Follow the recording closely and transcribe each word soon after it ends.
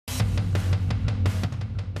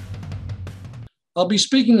I'll be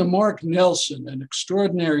speaking to Marc Nelson, an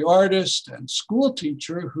extraordinary artist and school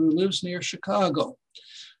teacher who lives near Chicago.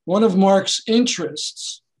 One of Marc's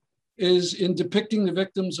interests is in depicting the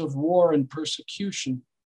victims of war and persecution.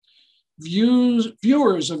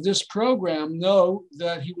 Viewers of this program know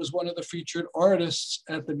that he was one of the featured artists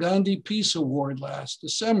at the Gandhi Peace Award last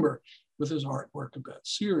December with his artwork about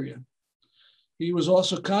Syria. He was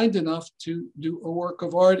also kind enough to do a work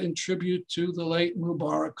of art in tribute to the late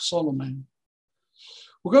Mubarak Solomon.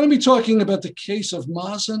 We're going to be talking about the case of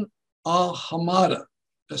Mazen al-Hamada,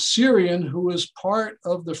 a Syrian who was part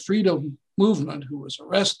of the freedom movement, who was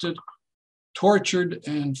arrested, tortured,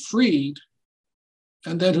 and freed,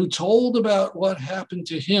 and then who told about what happened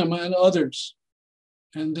to him and others,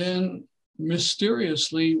 and then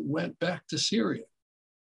mysteriously went back to Syria.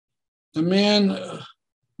 A man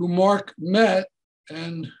who Marc met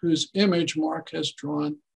and whose image Marc has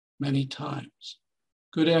drawn many times.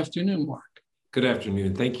 Good afternoon, Marc. Good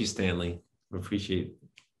afternoon. Thank you, Stanley. I appreciate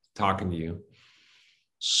talking to you.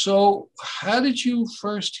 So how did you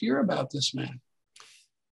first hear about this man?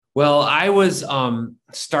 Well, I was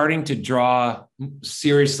starting to draw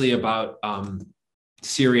seriously about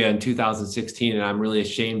Syria in 2016, and I'm really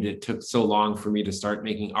ashamed it took so long for me to start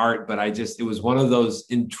making art, but it was one of those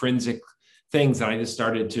intrinsic things that I just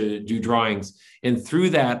started to do drawings. And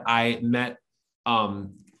through that, I met,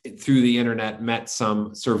 through the internet, met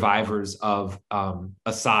some survivors of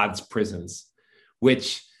Assad's prisons,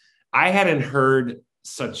 which I hadn't heard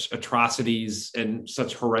such atrocities and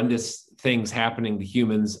such horrendous things happening to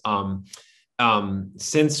humans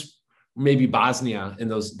since maybe Bosnia. In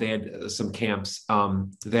those, they had some camps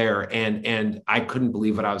there, and I couldn't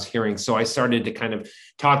believe what I was hearing. So I started to kind of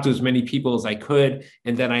talk to as many people as I could,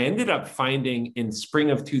 and then I ended up finding in spring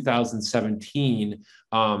of 2017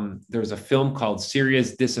 there's a film called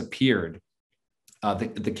Syria's Disappeared,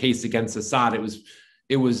 the case against Assad.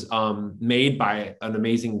 It was made by an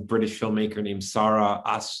amazing British filmmaker named Sarah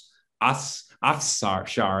Afshar.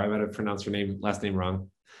 I might have pronounced her last name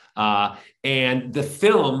wrong. And the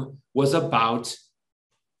film was about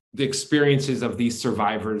the experiences of these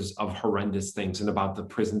survivors of horrendous things and about the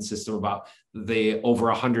prison system, about the over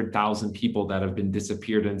 100,000 people that have been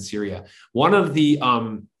disappeared in Syria. One of the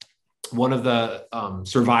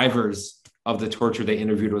survivors of the torture they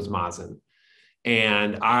interviewed was Mazen.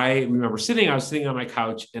 And I remember I was sitting on my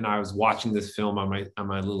couch and I was watching this film on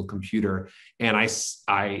my little computer. And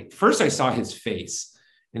I first saw his face,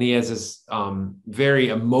 and he has this very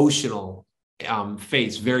emotional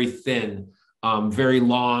face, very thin, very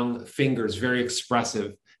long fingers, very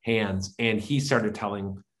expressive hands. And he started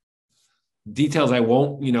telling details I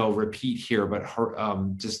won't, repeat here, but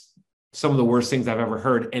just some of the worst things I've ever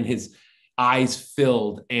heard. And his eyes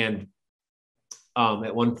filled. And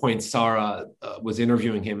at one point, Sarah was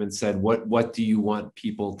interviewing him and said, "What do you want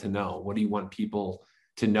people to know? What do you want people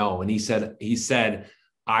to know?" And he said,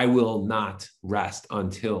 "I will not rest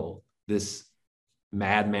until this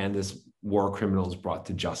madman, this war criminal is brought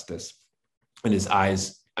to justice." And his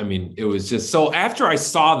eyes, it was just, so after I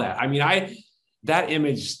saw that, that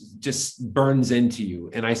image just burns into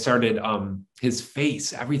you. And I started, his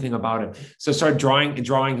face, everything about him. So I started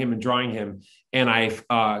drawing him. And I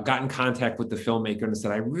got in contact with the filmmaker and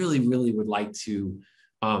said, I really, really would like to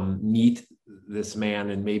meet this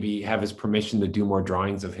man and maybe have his permission to do more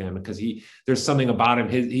drawings of him, because there's something about him.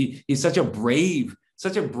 He's such a brave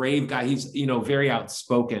guy. He's, very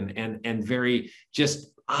outspoken and very just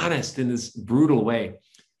honest in this brutal way.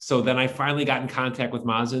 So then I finally got in contact with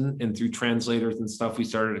Mazen, and through translators and stuff, we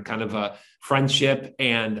started a kind of a friendship.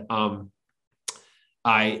 And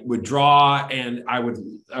I would draw, and I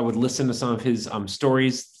would listen to some of his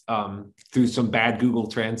stories through some bad Google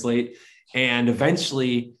Translate. And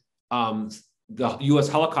eventually, the U.S.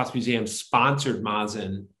 Holocaust Museum sponsored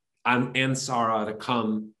Mazen and Sarah to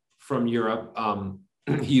come from Europe.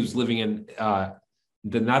 He was living in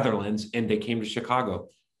the Netherlands, and they came to Chicago.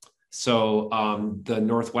 So the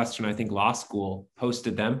Northwestern, I think, Law School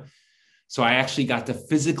hosted them. So I actually got to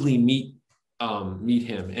physically meet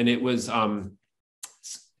him, and it was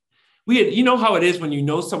you know how it is when you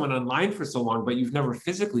know someone online for so long, but you've never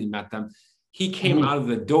physically met them. He came out of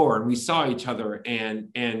the door, and we saw each other, and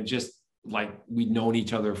just like we'd known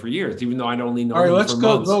each other for years, even though I'd only known. All right, let's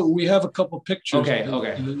go. We have a couple pictures. Okay.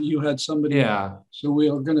 You had somebody. Yeah. So we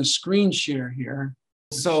are going to screen share here.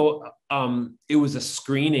 So it was a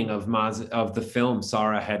screening of the film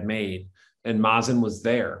Sarah had made, and Mazen was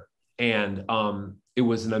there. And it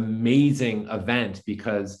was an amazing event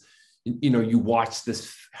because, you watch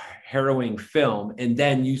this harrowing film, and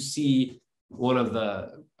then you see one of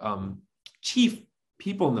the chief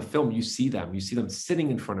people in the film. You see them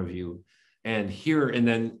sitting in front of you,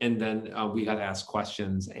 we got to ask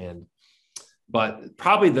questions. But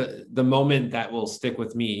probably the moment that will stick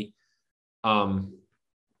with me,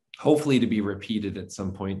 hopefully to be repeated at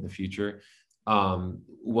some point in the future,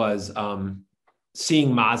 was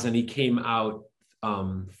seeing Mazen. He came out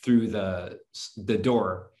through the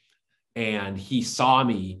door, and he saw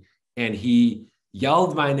me, and he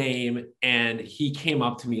yelled my name, and he came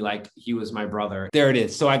up to me like he was my brother. There it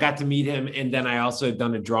is. So I got to meet him, and then I also had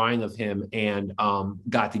done a drawing of him and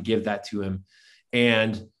got to give that to him.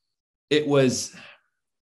 And it was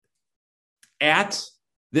at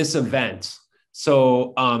this event.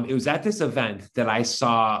 So it was at this event that I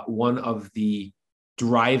saw one of the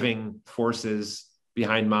driving forces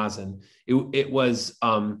behind Mazen. It was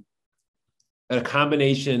a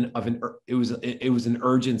combination of it was an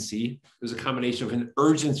urgency. It was a combination of an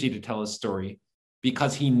urgency to tell his story,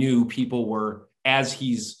 because he knew people were, as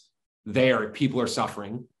he's there, people are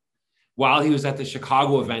suffering. While he was at the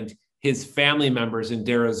Chicago event, his family members in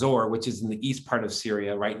Deir ez-Zor, which is in the east part of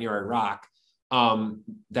Syria, right near Iraq,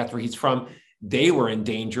 that's where he's from, they were in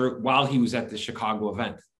danger while he was at the Chicago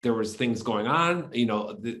event. There was things going on,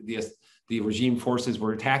 the regime forces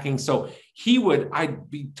were attacking. So I'd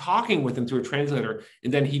be talking with him through a translator,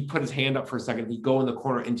 and then he'd put his hand up for a second. He'd go in the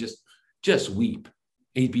corner and just weep.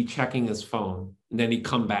 He'd be checking his phone, and then he'd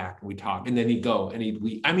come back and we'd talk, and then he'd go and he'd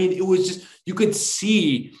weep. I mean, it was just, you could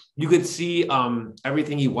see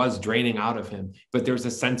everything he was draining out of him, but there was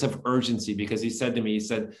a sense of urgency, because he said to me,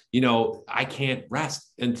 I can't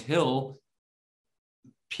rest until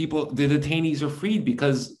the detainees are freed,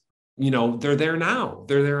 because they're there now.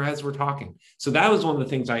 They're there as we're talking. So that was one of the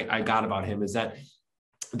things I got about him, is that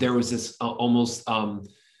there was this almost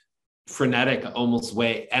frenetic, almost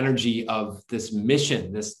energy of this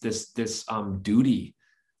mission, this duty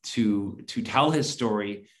to tell his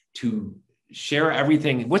story, to share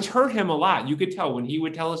everything, which hurt him a lot. You could tell when he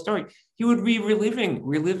would tell a story, he would be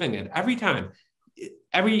reliving it every time.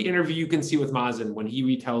 Every interview you can see with Mazen, when he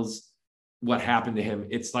retells what happened to him,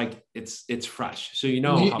 it's like it's fresh. So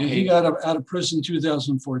he got out of prison in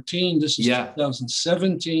 2014. This is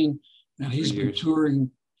 2017, and he's been touring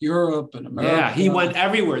Europe and America. Yeah, he went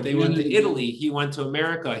everywhere. They went to Italy. He went to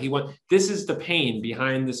America. This is the pain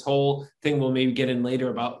behind this whole thing. We'll maybe get in later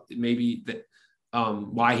about maybe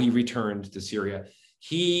why he returned to Syria.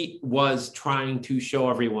 He was trying to show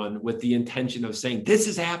everyone with the intention of saying, this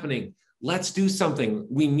is happening. Let's do something.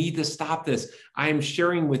 We need to stop this. I am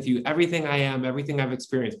sharing with you everything I am, everything I've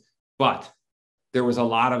experienced. But there was a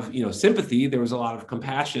lot of, sympathy. There was a lot of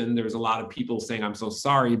compassion. There was a lot of people saying, I'm so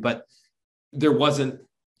sorry, but there wasn't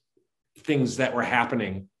things that were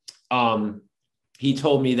happening. He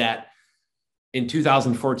told me that in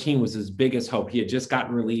 2014 was his biggest hope. He had just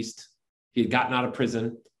gotten released. He had gotten out of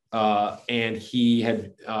prison, and he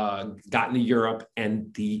had gotten to Europe,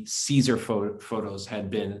 and the Caesar photos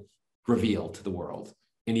had been revealed to the world.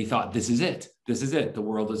 And he thought, this is it. The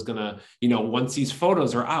world is gonna, once these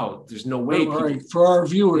photos are out, there's no way. For our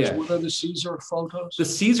viewers, what are the Caesar photos? The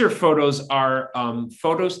Caesar photos are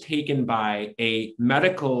photos taken by a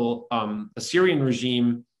medical, Assyrian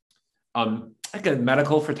regime, like a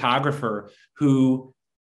medical photographer who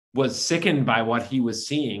was sickened by what he was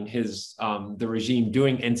seeing the regime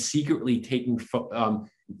doing, and secretly taking,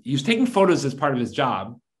 he was taking photos as part of his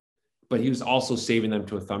job, but he was also saving them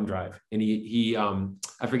to a thumb drive. And he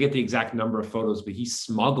I forget the exact number of photos, but he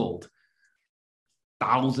smuggled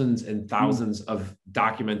thousands and thousands of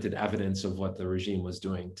documented evidence of what the regime was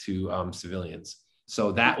doing to civilians.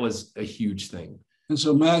 So that was a huge thing. And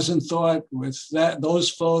so Mazen thought with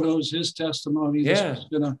those photos, his testimony,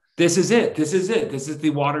 this is it. This is the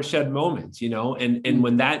watershed moment, and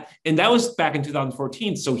when that was back in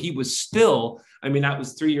 2014. So he was still, that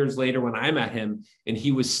was 3 years later when I met him, and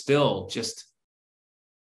he was still just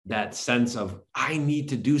that sense of, I need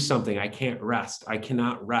to do something. I can't rest. I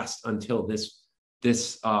cannot rest until this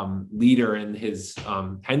leader and his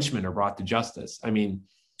henchmen are brought to justice. And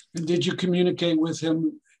did you communicate with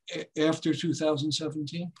him after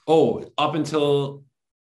 2017? Oh, up until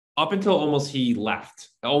almost he left.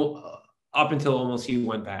 Up until almost he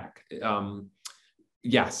went back.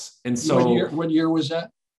 Yes. And so what year was that?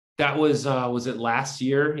 That was it last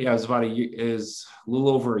year? Yeah, it was about a little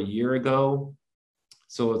over a year ago.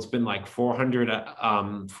 So it's been like 400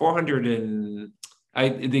 and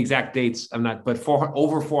the exact dates I'm not, but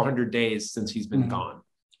over 400 days since he's been gone.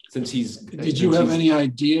 Did you have any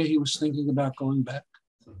idea he was thinking about going back?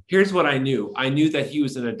 Here's what I knew. I knew that he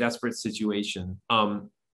was in a desperate situation.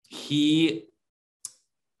 He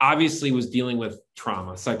obviously was dealing with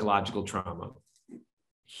trauma, psychological trauma,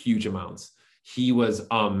 huge amounts. He was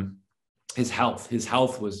his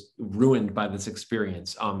health was ruined by this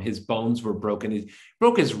experience. His bones were broken. He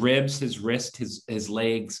broke his ribs, his wrist, his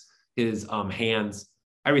legs, his hands,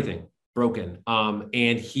 everything broken.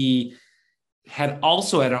 And he had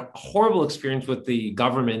also had a horrible experience with the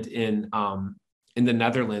government in the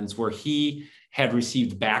Netherlands, where he had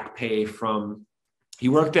received back pay from, he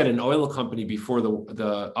worked at an oil company before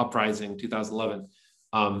the uprising, 2011,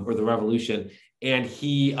 or the revolution. And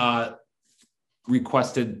he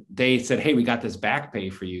requested, they said, hey, we got this back pay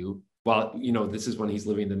for you. Well, this is when he's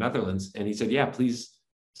living in the Netherlands. And he said, yeah, please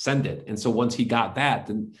send it. And so once he got that,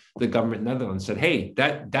 then the government in the Netherlands said, hey,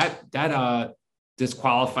 that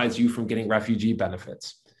disqualifies you from getting refugee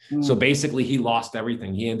benefits. So basically he lost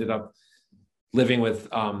everything. He ended up living with,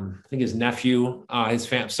 I think his nephew, his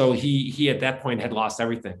family. So he at that point had lost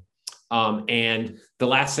everything. And the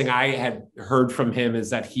last thing I had heard from him is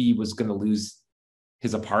that he was going to lose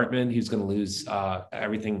his apartment. He was going to lose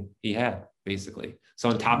everything he had, basically. So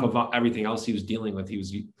on top of everything else he was dealing with, he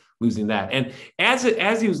was losing that. And as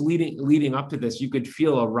he was leading up to this, you could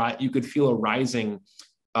feel a rising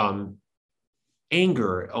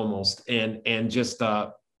anger almost, and just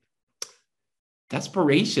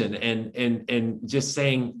desperation, and just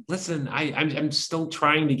saying, listen, I'm still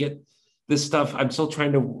trying to get this stuff. I'm still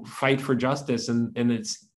trying to fight for justice, and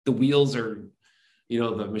it's, the wheels are,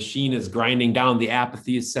 the machine is grinding down, the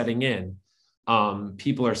apathy is setting in.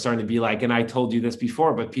 People are starting to be like, and I told you this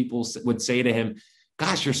before, but people would say to him,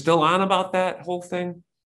 gosh, you're still on about that whole thing?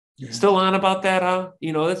 Yeah. Still on about that, huh?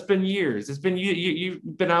 It's been years. It's been, you've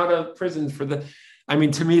been out of prison for the,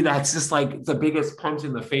 to me, that's just like the biggest punch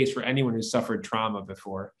in the face for anyone who suffered trauma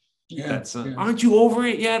before. Yeah. That's, aren't you over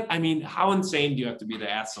it yet? How insane do you have to be to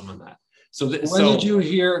ask someone that? So when did you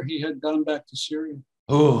hear he had gone back to Syria?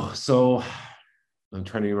 Oh, so I'm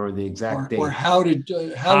trying to remember the exact date. Or how did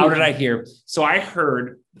I hear? So I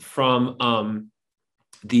heard from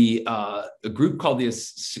a group called the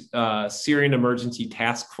Syrian Emergency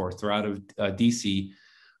Task Force. They're out of DC.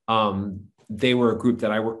 They were a group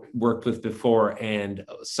that I worked with before, and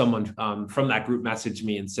someone from that group messaged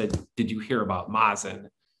me and said, "Did you hear about Mazen?"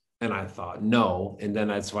 And I thought, no. And then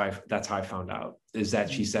that's how I found out, is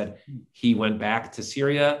that she said he went back to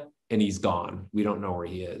Syria and he's gone. We don't know where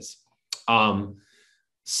he is.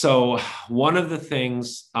 So one of the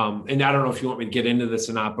things, and I don't know if you want me to get into this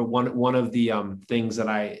or not, but one of the things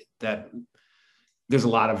that there's a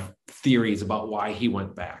lot of theories about why he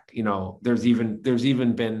went back. There's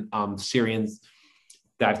even been Syrians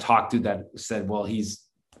that I've talked to that said, well,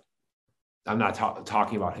 I'm not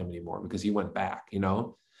talking about him anymore because he went back.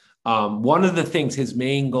 One of the things, his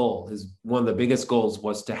main goal, one of the biggest goals,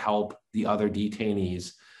 was to help the other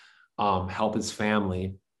detainees, help his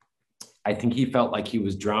family. I think he felt like he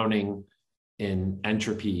was drowning in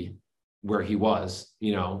entropy where he was.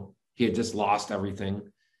 He had just lost everything.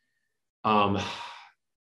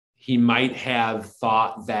 He might have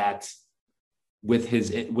thought that with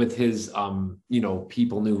his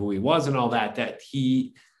people knew who he was and all that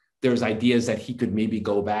there's ideas that he could maybe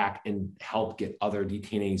go back and help get other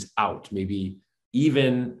detainees out. Maybe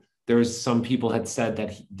even there's some people had said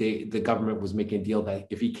that the government was making a deal that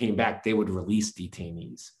if he came back, they would release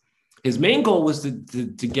detainees. His main goal was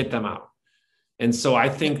to get them out. And so I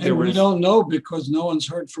think we don't know because no one's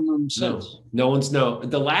heard from him since. No one's know.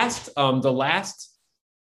 The last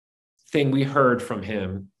thing we heard from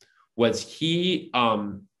him was he,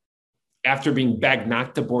 after being begged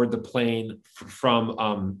not to board the plane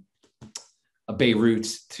from Beirut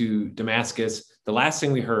to Damascus, the last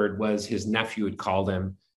thing we heard was his nephew had called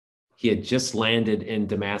him. He had just landed in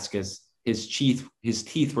Damascus. His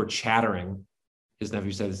teeth were chattering. His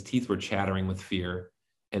nephew said his teeth were chattering with fear,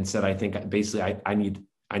 and said, I think basically I need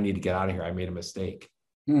to get out of here. I made a mistake.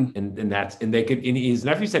 And his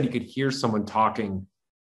nephew said he could hear someone talking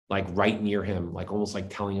like right near him, like almost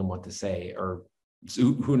like telling him what to say, or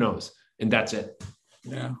who knows. And that's it.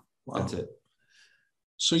 Yeah. Wow. That's it.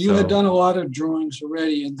 So you had done a lot of drawings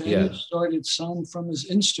already, and then you started some from his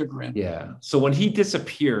Instagram. Yeah. So when he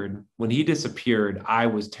disappeared, I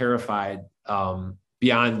was terrified,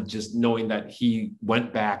 beyond just knowing that he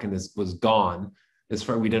went back and was gone. As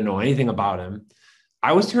far as we didn't know anything about him,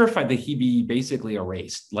 I was terrified that he'd be basically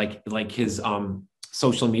erased, like his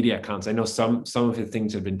social media accounts. I know some of his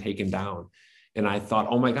things have been taken down, and I thought,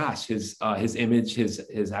 oh my gosh, his image,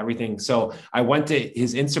 his everything. So I went to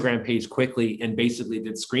his Instagram page quickly and basically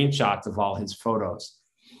did screenshots of all his photos,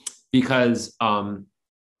 because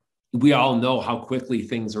we all know how quickly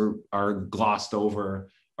things are glossed over,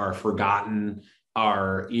 are forgotten,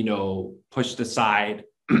 are pushed aside.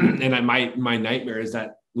 And my nightmare is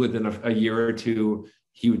that within a year or two,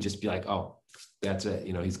 he would just be like, oh, that's it.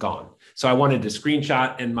 You know, he's gone. So I wanted to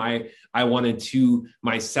screenshot, and I wanted to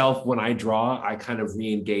myself, when I draw, I kind of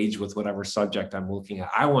re-engage with whatever subject I'm looking at.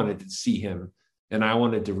 I wanted to see him, and I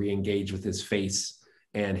wanted to re-engage with his face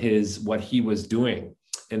and what he was doing.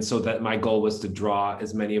 And so that my goal was to draw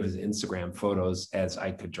as many of his Instagram photos as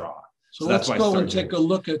I could draw. So let's go and take a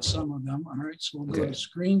look at some of them. All right, so we'll go to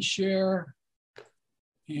screen share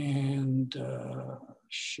and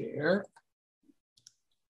share.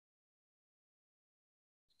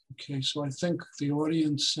 Okay, so I think the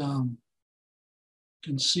audience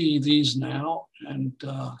can see these now, and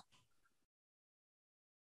I'm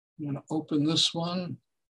going to open this one,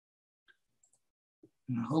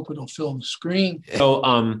 and I hope it'll fill the screen.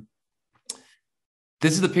 So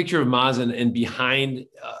this is the picture of Mazen, and behind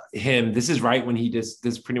him, this is right when this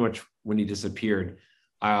is pretty much when he disappeared.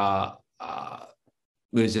 It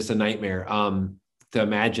was just a nightmare. To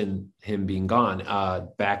imagine him being gone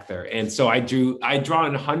back there. And so I draw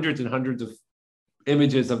in hundreds and hundreds of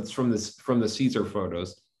images from the Caesar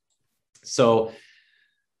photos. So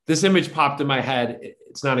this image popped in my head.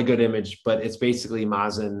 It's not a good image, but it's basically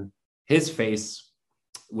Mazen, his face,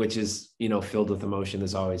 which is, you know, filled with emotion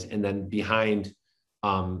as always. And then behind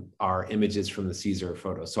are images from the Caesar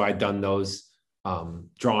photos. So I'd done those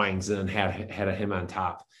drawings and then had him on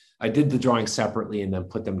top. I did the drawing separately and then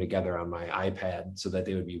put them together on my iPad so that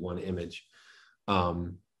they would be one image.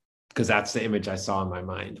 Because that's the image I saw in my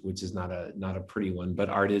mind, which is not a pretty one, but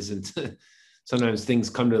art isn't. Sometimes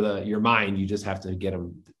things come to your mind. You just have to get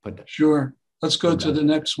them put. Sure. Let's go to the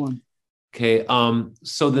next one. Okay.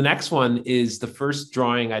 So the next one is the first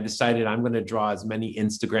drawing. I decided I'm going to draw as many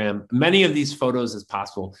of these photos as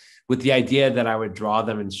possible, with the idea that I would draw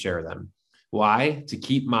them and share them. Why? To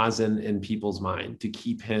keep Mazen in people's mind, to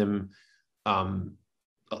keep him not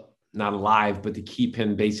alive, but to keep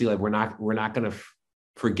him basically like, we're not going to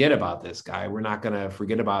forget about this guy. We're not going to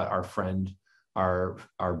forget about our friend, our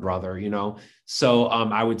brother, you know? So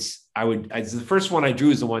the first one I drew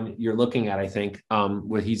is the one you're looking at, I think,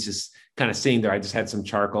 where he's just kind of sitting there. I just had some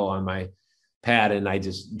charcoal on my pad and I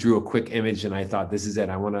just drew a quick image and I thought, this is it.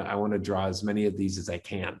 I want to draw as many of these as I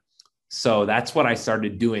can. So that's what I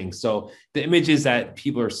started doing. So the images that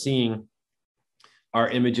people are seeing are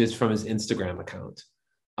images from his Instagram account.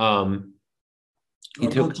 I'm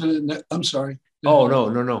sorry. Oh,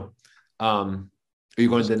 no. Are you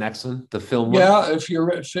going to the next one? The film one? Yeah, if you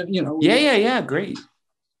know. Yeah, great.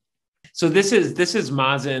 So this is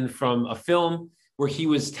Mazen from a film where he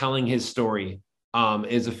was telling his story.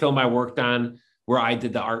 Is a film I worked on where I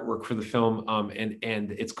did the artwork for the film. And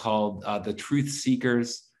it's called The Truth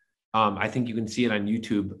Seekers. I think you can see it on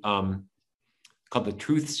YouTube, called The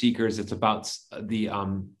Truth Seekers. It's about the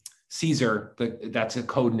Caesar. That's a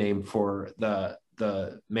code name for the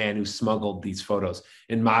man who smuggled these photos.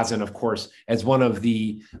 And Mazen, of course, as one of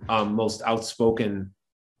the most outspoken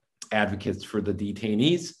advocates for the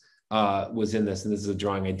detainees, was in this. And this is a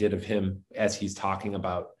drawing I did of him as he's talking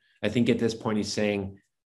about. I think at this point he's saying,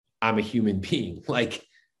 I'm a human being. Like,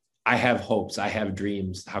 I have hopes, I have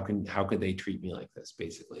dreams. How could they treat me like this,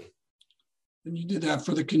 basically? And you did that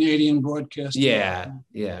for the Canadian broadcast. Yeah.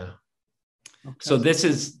 Okay. So this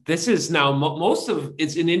is now most of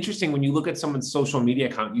it's an interesting when you look at someone's social media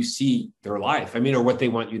account, you see their life. I mean, or what they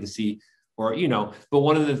want you to see, or you know. But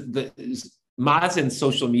one of the Mazen's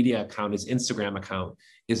social media account, his Instagram account,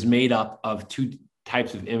 is made up of two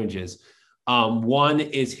types of images. One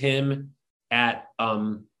is him at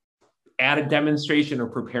a demonstration or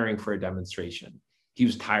preparing for a demonstration. He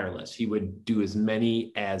was tireless. He would do as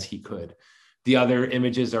many as he could. The other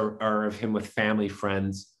images are of him with family,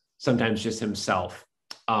 friends, sometimes just himself,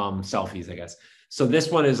 selfies, I guess. So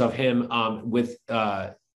this one is of him with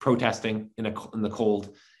protesting in the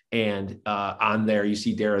cold. And on there, you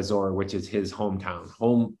see Deir ez-Zor, which is his hometown,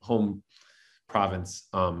 home province,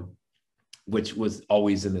 which was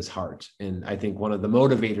always in his heart. And I think one of the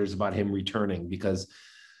motivators about him returning, because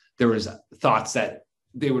there was thoughts that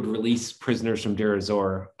they would release prisoners from Deir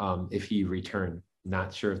ez-Zor if he returned.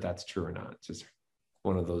 Not sure if that's true or not. It's just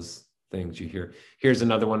one of those things you hear. Here's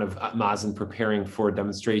another one of Mazen preparing for a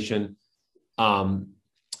demonstration.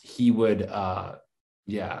 He would go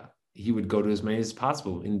to as many as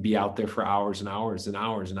possible and be out there for hours and hours and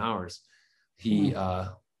hours and hours. He,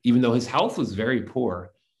 even though his health was very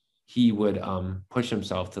poor, he would push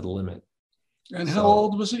himself to the limit. And how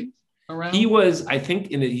old was he? Around? He was, I think,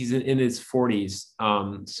 he's in his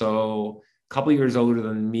 40s. So a couple of years older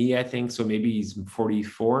than me, I think. So maybe he's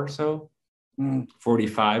 44 or so,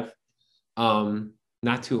 45.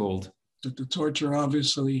 Not too old. The torture,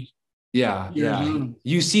 obviously. Yeah.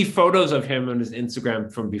 You see photos of him on his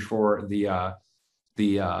Instagram from before the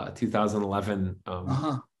the 2011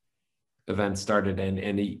 event started,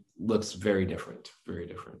 and he looks very different, very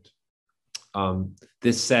different.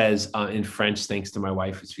 This says in French, thanks to my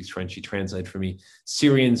wife who speaks French, she translated for me,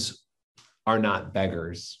 Syrians are not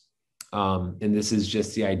beggars. And this is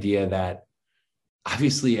just the idea that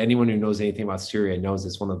obviously anyone who knows anything about Syria knows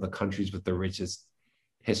it's one of the countries with the richest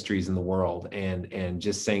histories in the world. And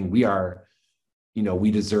just saying we are,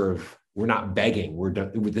 we deserve, we're not begging.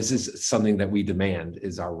 This is something that we demand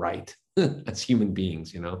is our right as human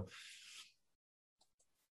beings, So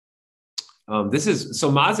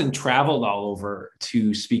Mazen traveled all over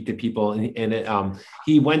to speak to people, and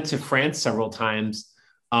he went to France several times,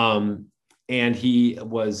 and he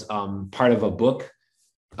was part of a book.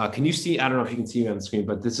 Can you see? I don't know if you can see it on the screen,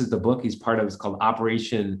 but this is the book he's part of. It's called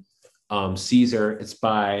Operation Caesar. It's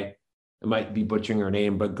by, I might be butchering her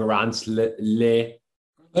name, but Garance Le.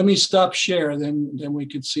 Let me stop share, then we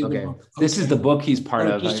could see the book. Okay. This is the book he's part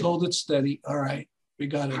of. Just hold it steady. All right, we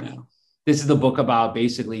got it now. This is the book about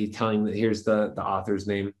basically telling, here's the author's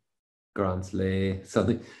name, Garance Le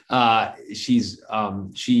something.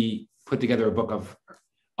 She put together a book of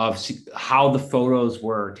how the photos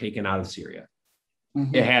were taken out of Syria.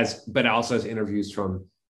 Mm-hmm. It has, but it also has interviews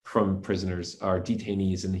from prisoners or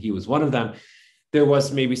detainees, and he was one of them. There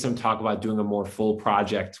was maybe some talk about doing a more full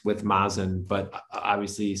project with Mazen, but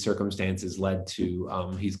obviously circumstances led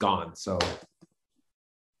to he's gone. So,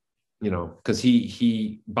 because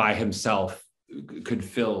he by himself could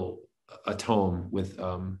fill a tome with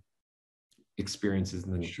experiences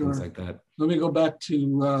and things like that. Let me go back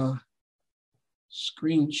to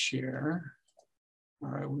screen share. All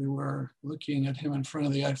right, we were looking at him in front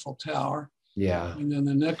of the Eiffel Tower. Yeah. And then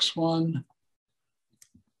the next one.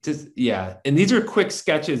 And these are quick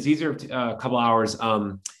sketches. These are a couple hours.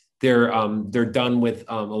 They're done with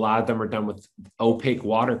a lot of them are done with opaque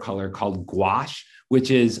watercolor called gouache, which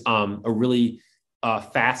is a really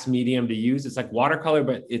fast medium to use. It's like watercolor,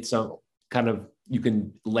 but it's a kind of, you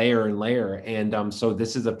can layer and layer. And so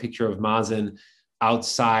this is a picture of Mazen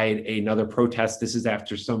outside another protest. This is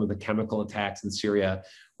after some of the chemical attacks in Syria,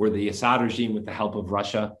 where the Assad regime, with the help of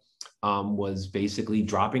Russia, was basically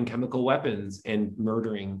dropping chemical weapons and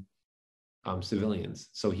murdering civilians.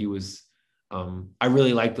 So he was, I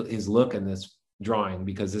really liked his look in this drawing,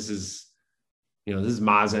 because this is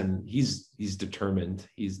Mazen. He's determined.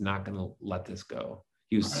 He's not going to let this go.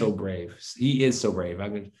 He was so brave. He is so brave.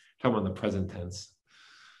 I'm going to talk about the present tense.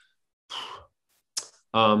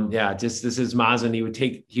 This is Mazen. He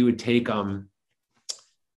would take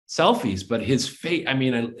selfies, but his face,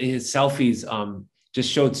 his selfies just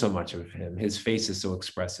showed so much of him. His face is so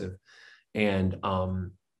expressive. And I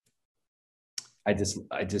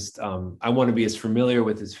want to be as familiar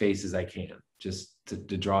with his face as I can, just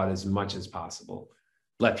to draw it as much as possible.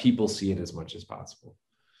 Let people see it as much as possible.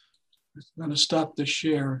 I'm going to stop the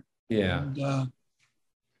share. Yeah.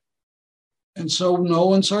 And so no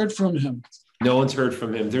one's heard from him. No one's heard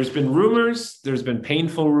from him. There's been rumors. There's been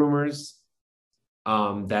painful rumors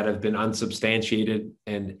that have been unsubstantiated.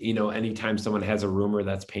 And, anytime someone has a rumor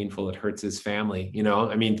that's painful, it hurts his family.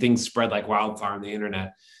 Things spread like wildfire on the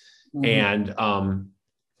internet. Mm-hmm. And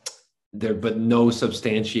but no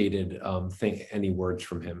substantiated any words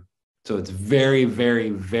from him. So it's very, very,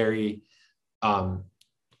 very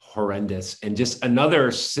horrendous. And just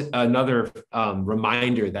another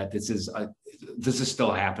reminder that this is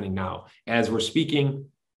still happening now. As we're speaking,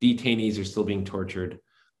 detainees are still being tortured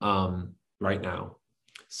right now.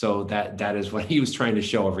 So that is what he was trying to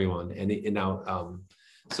show everyone. And now,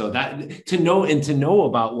 so that to know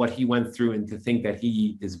about what he went through, and to think that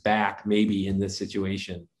he is back maybe in this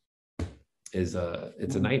situation it's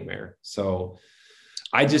a nightmare. So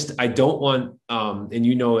I don't want,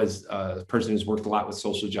 and as a person who's worked a lot with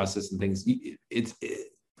social justice and things,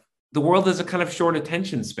 the world has a kind of short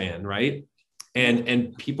attention span, right?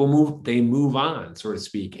 And people move on, so to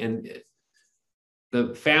speak. And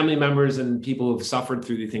the family members and people who've suffered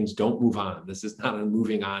through these things don't move on. This is not a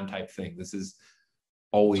moving on type thing. This is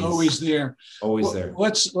always there. Always there.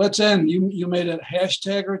 Let's end. You made a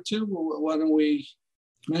hashtag or two. Why don't we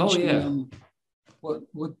mention what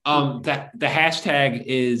the hashtag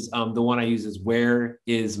is the one I use is "Where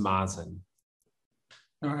is Mazen?"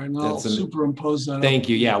 All right, and I'll superimpose that. Thank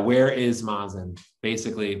you. Yeah, where is Mazen?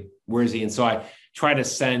 Basically, where is he? And so I try to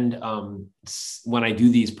send, when I do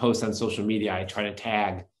these posts on social media, I try to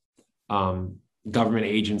tag government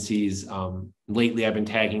agencies. Lately, I've been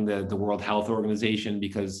tagging the World Health Organization,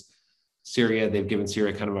 because they've given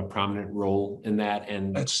Syria kind of a prominent role in that.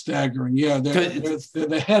 And that's staggering. Yeah, they're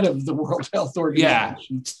the head of the World Health Organization.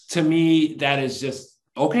 Yeah, to me, that is just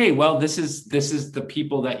okay, well, this is the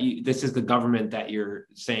people this is the government that you're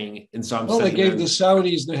saying. And so I'm Well, they sending gave them the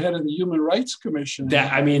Saudis the head of the Human Rights Commission.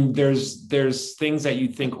 that. I mean, there's things that you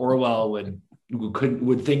think Orwell would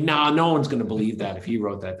think, nah, no one's going to believe that if he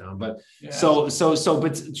wrote that down. But Yeah. so,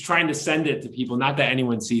 but it's trying to send it to people, not that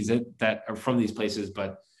anyone sees it that are from these places,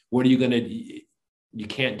 but what are you going to, you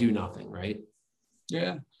can't do nothing, right?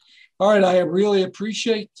 Yeah. All right. I really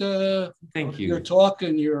appreciate Thank you. your talk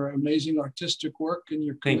and your amazing artistic work and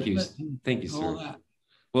your commitment. Thank you, sir. All that.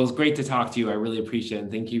 Well, it's great to talk to you. I really appreciate it.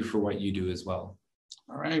 And thank you for what you do as well.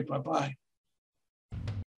 All right. Bye-bye.